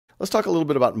Let's talk a little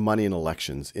bit about money in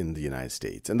elections in the United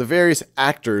States and the various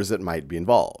actors that might be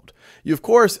involved. You, of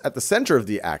course, at the center of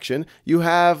the action, you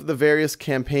have the various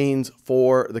campaigns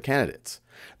for the candidates.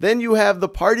 Then you have the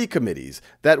party committees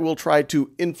that will try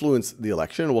to influence the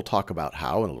election. We'll talk about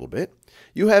how in a little bit.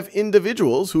 You have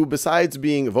individuals who, besides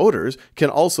being voters, can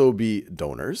also be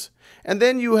donors. And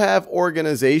then you have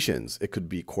organizations. It could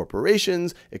be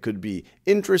corporations, it could be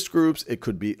interest groups, it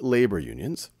could be labor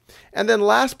unions. And then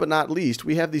last but not least,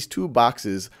 we have these two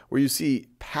boxes where you see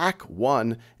PAC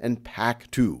 1 and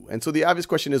PAC 2. And so the obvious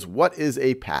question is, what is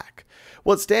a PAC?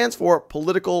 Well, it stands for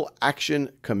Political Action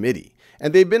Committee.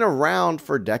 And they've been around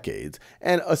for decades.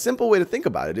 And a simple way to think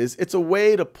about it is it's a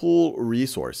way to pool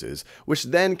resources, which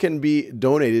then can be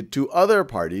donated to other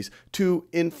parties to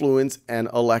influence an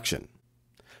election.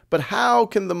 But how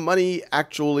can the money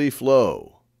actually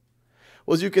flow?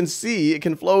 Well, as you can see, it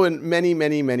can flow in many,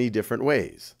 many, many different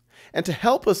ways. And to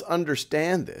help us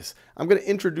understand this, I'm going to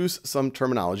introduce some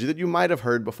terminology that you might have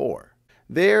heard before.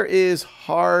 There is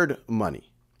hard money.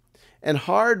 And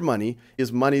hard money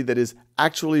is money that is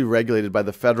actually regulated by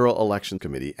the Federal Election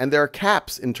Committee, and there are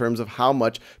caps in terms of how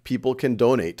much people can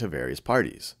donate to various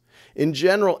parties. In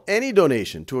general, any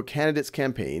donation to a candidate's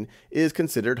campaign is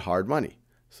considered hard money.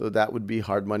 So that would be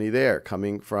hard money there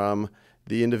coming from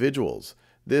the individuals.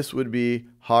 This would be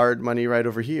hard money right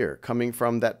over here coming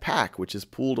from that PAC, which has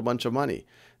pooled a bunch of money.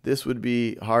 This would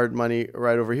be hard money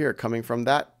right over here coming from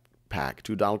that PAC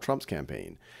to Donald Trump's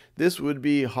campaign. This would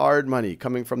be hard money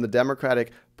coming from the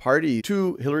Democratic Party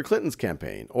to Hillary Clinton's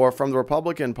campaign, or from the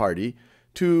Republican Party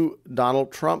to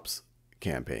Donald Trump's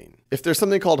campaign. If there's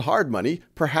something called hard money,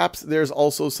 perhaps there's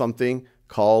also something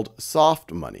called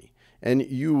soft money. And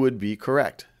you would be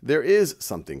correct. There is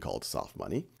something called soft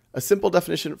money. A simple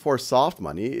definition for soft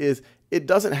money is it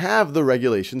doesn't have the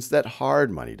regulations that hard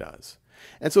money does.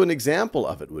 And so an example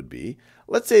of it would be,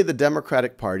 let's say the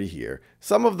Democratic Party here,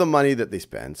 some of the money that they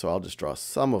spend, so I'll just draw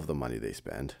some of the money they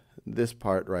spend, this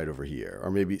part right over here,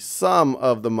 or maybe some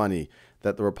of the money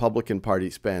that the Republican Party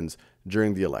spends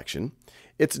during the election.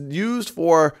 It's used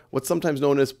for what's sometimes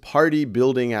known as party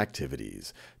building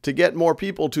activities, to get more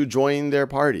people to join their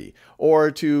party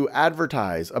or to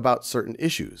advertise about certain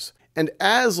issues. And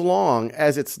as long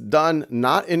as it's done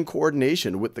not in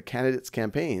coordination with the candidates'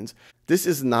 campaigns, this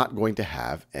is not going to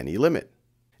have any limit.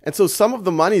 And so some of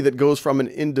the money that goes from an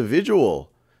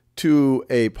individual to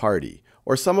a party,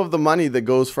 or some of the money that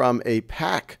goes from a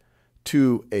PAC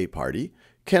to a party,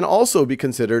 can also be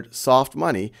considered soft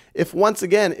money if, once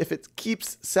again, if it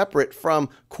keeps separate from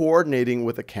coordinating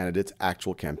with a candidate's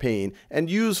actual campaign and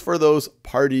used for those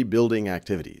party building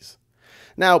activities.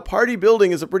 Now, party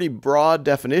building is a pretty broad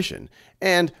definition,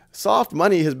 and soft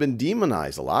money has been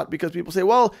demonized a lot because people say,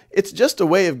 well, it's just a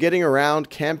way of getting around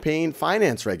campaign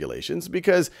finance regulations,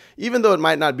 because even though it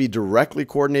might not be directly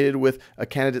coordinated with a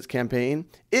candidate's campaign,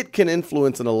 it can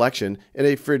influence an election in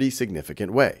a pretty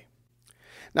significant way.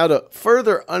 Now, to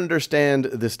further understand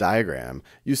this diagram,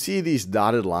 you see these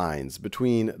dotted lines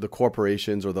between the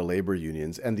corporations or the labor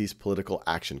unions and these political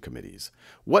action committees.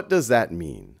 What does that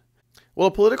mean? Well,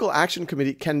 a political action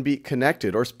committee can be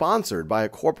connected or sponsored by a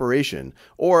corporation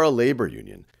or a labor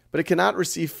union, but it cannot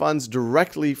receive funds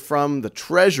directly from the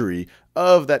treasury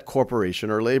of that corporation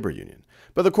or labor union.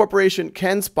 But the corporation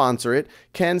can sponsor it,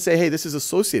 can say, hey, this is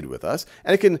associated with us.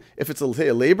 And it can, if it's say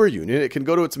a labor union, it can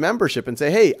go to its membership and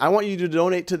say, hey, I want you to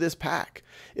donate to this PAC.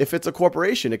 If it's a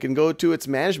corporation, it can go to its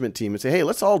management team and say, hey,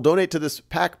 let's all donate to this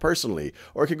PAC personally.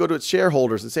 Or it can go to its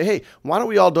shareholders and say, hey, why don't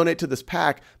we all donate to this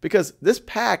PAC? Because this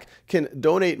PAC can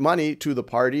donate money to the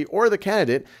party or the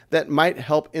candidate that might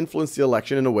help influence the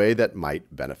election in a way that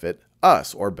might benefit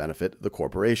us or benefit the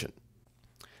corporation.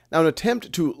 Now, an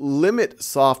attempt to limit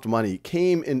soft money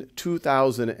came in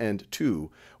 2002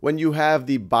 when you have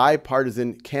the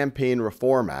Bipartisan Campaign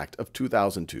Reform Act of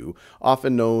 2002,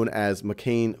 often known as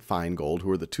McCain-Feingold,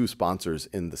 who are the two sponsors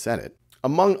in the Senate.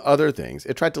 Among other things,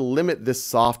 it tried to limit this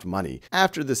soft money.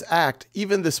 After this act,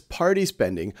 even this party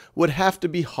spending would have to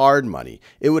be hard money.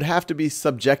 It would have to be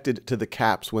subjected to the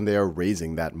caps when they are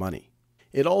raising that money.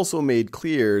 It also made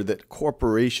clear that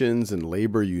corporations and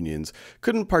labor unions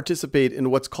couldn't participate in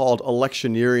what's called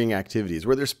electioneering activities,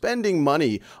 where they're spending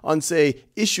money on, say,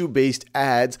 issue-based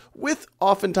ads with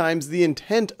oftentimes the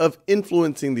intent of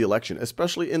influencing the election,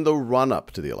 especially in the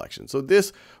run-up to the election. So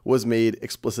this was made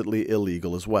explicitly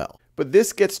illegal as well. But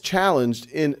this gets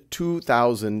challenged in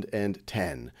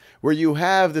 2010, where you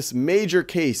have this major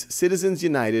case, Citizens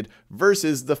United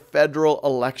versus the Federal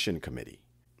Election Committee.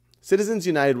 Citizens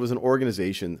United was an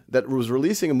organization that was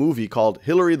releasing a movie called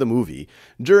Hillary the Movie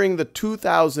during the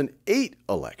 2008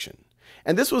 election.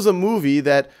 And this was a movie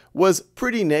that was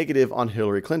pretty negative on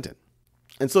Hillary Clinton.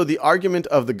 And so the argument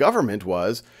of the government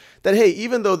was that, hey,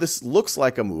 even though this looks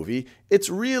like a movie, it's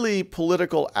really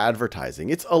political advertising.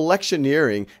 It's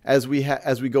electioneering as we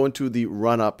go into the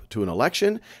run-up to an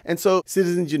election. And so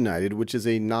Citizens United, which is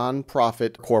a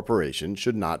nonprofit corporation,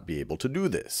 should not be able to do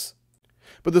this.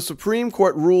 But the Supreme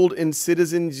Court ruled in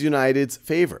Citizens United's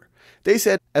favor. They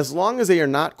said as long as they are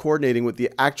not coordinating with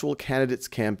the actual candidates'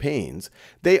 campaigns,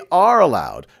 they are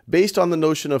allowed, based on the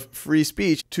notion of free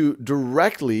speech, to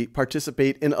directly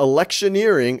participate in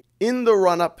electioneering in the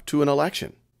run-up to an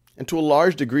election. And to a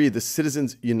large degree, the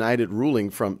Citizens United ruling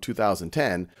from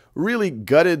 2010 really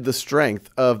gutted the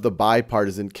strength of the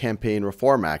Bipartisan Campaign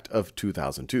Reform Act of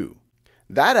 2002.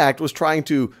 That act was trying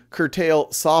to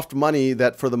curtail soft money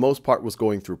that for the most part was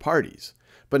going through parties.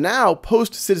 But now,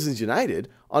 post-Citizens United,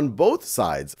 on both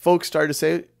sides, folks started to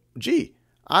say, gee,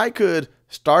 I could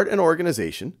start an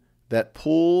organization that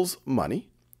pools money.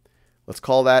 Let's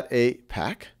call that a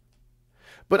PAC.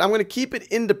 But I'm going to keep it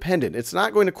independent. It's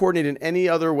not going to coordinate in any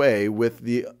other way with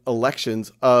the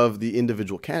elections of the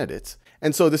individual candidates.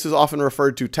 And so this is often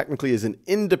referred to technically as an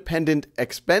independent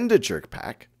expenditure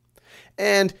PAC.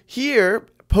 And here,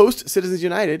 post-Citizens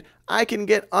United, I can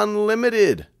get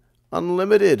unlimited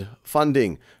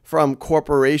funding from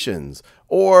corporations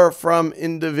or from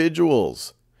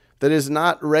individuals that is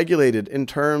not regulated in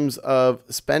terms of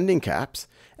spending caps.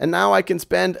 And now I can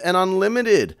spend an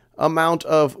unlimited amount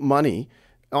of money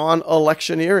on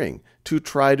electioneering to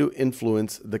try to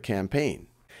influence the campaign.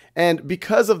 And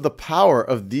because of the power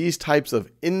of these types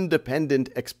of independent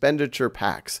expenditure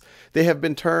PACs, they have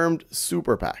been termed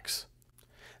super PACs.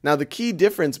 Now, the key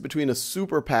difference between a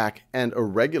super PAC and a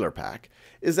regular PAC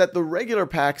is that the regular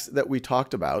PACs that we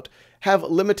talked about have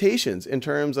limitations in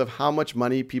terms of how much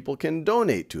money people can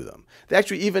donate to them. They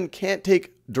actually even can't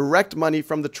take direct money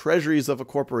from the treasuries of a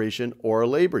corporation or a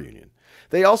labor union.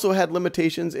 They also had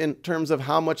limitations in terms of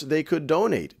how much they could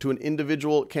donate to an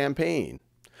individual campaign,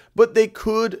 but they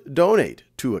could donate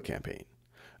to a campaign.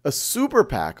 A super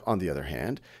PAC, on the other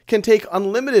hand, can take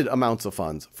unlimited amounts of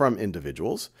funds from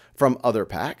individuals, from other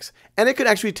PACs, and it could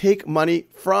actually take money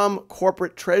from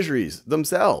corporate treasuries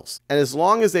themselves. And as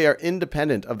long as they are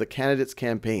independent of the candidates'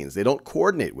 campaigns, they don't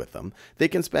coordinate with them, they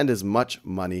can spend as much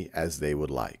money as they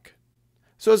would like.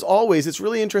 So as always, it's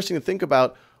really interesting to think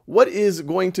about what is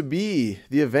going to be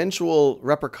the eventual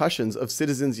repercussions of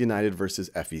Citizens United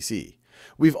versus FEC.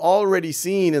 We've already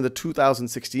seen in the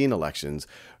 2016 elections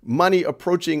money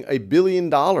approaching $1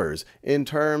 billion in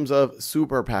terms of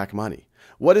super PAC money.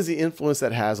 What is the influence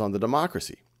that has on the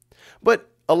democracy?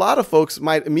 But a lot of folks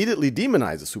might immediately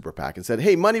demonize a super PAC and said,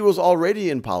 hey, money was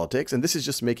already in politics and this is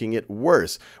just making it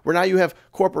worse, where now you have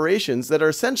corporations that are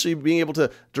essentially being able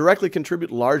to directly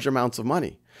contribute large amounts of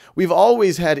money. We've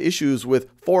always had issues with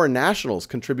foreign nationals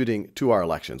contributing to our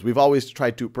elections. We've always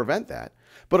tried to prevent that.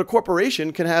 But a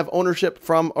corporation can have ownership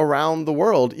from around the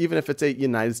world, even if it's a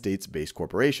United States-based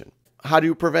corporation. How do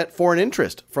you prevent foreign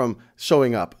interest from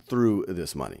showing up through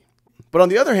this money? But on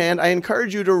the other hand, I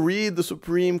encourage you to read the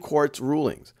Supreme Court's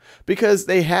rulings because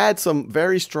they had some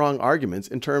very strong arguments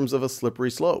in terms of a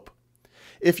slippery slope.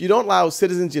 If you don't allow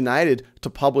Citizens United to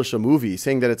publish a movie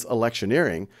saying that it's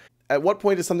electioneering, at what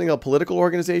point is something a political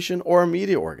organization or a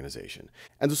media organization?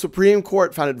 And the Supreme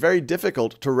Court found it very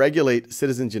difficult to regulate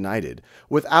Citizens United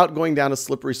without going down a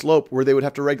slippery slope where they would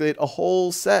have to regulate a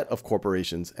whole set of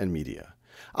corporations and media.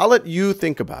 I'll let you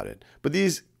think about it, but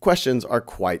these questions are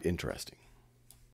quite interesting.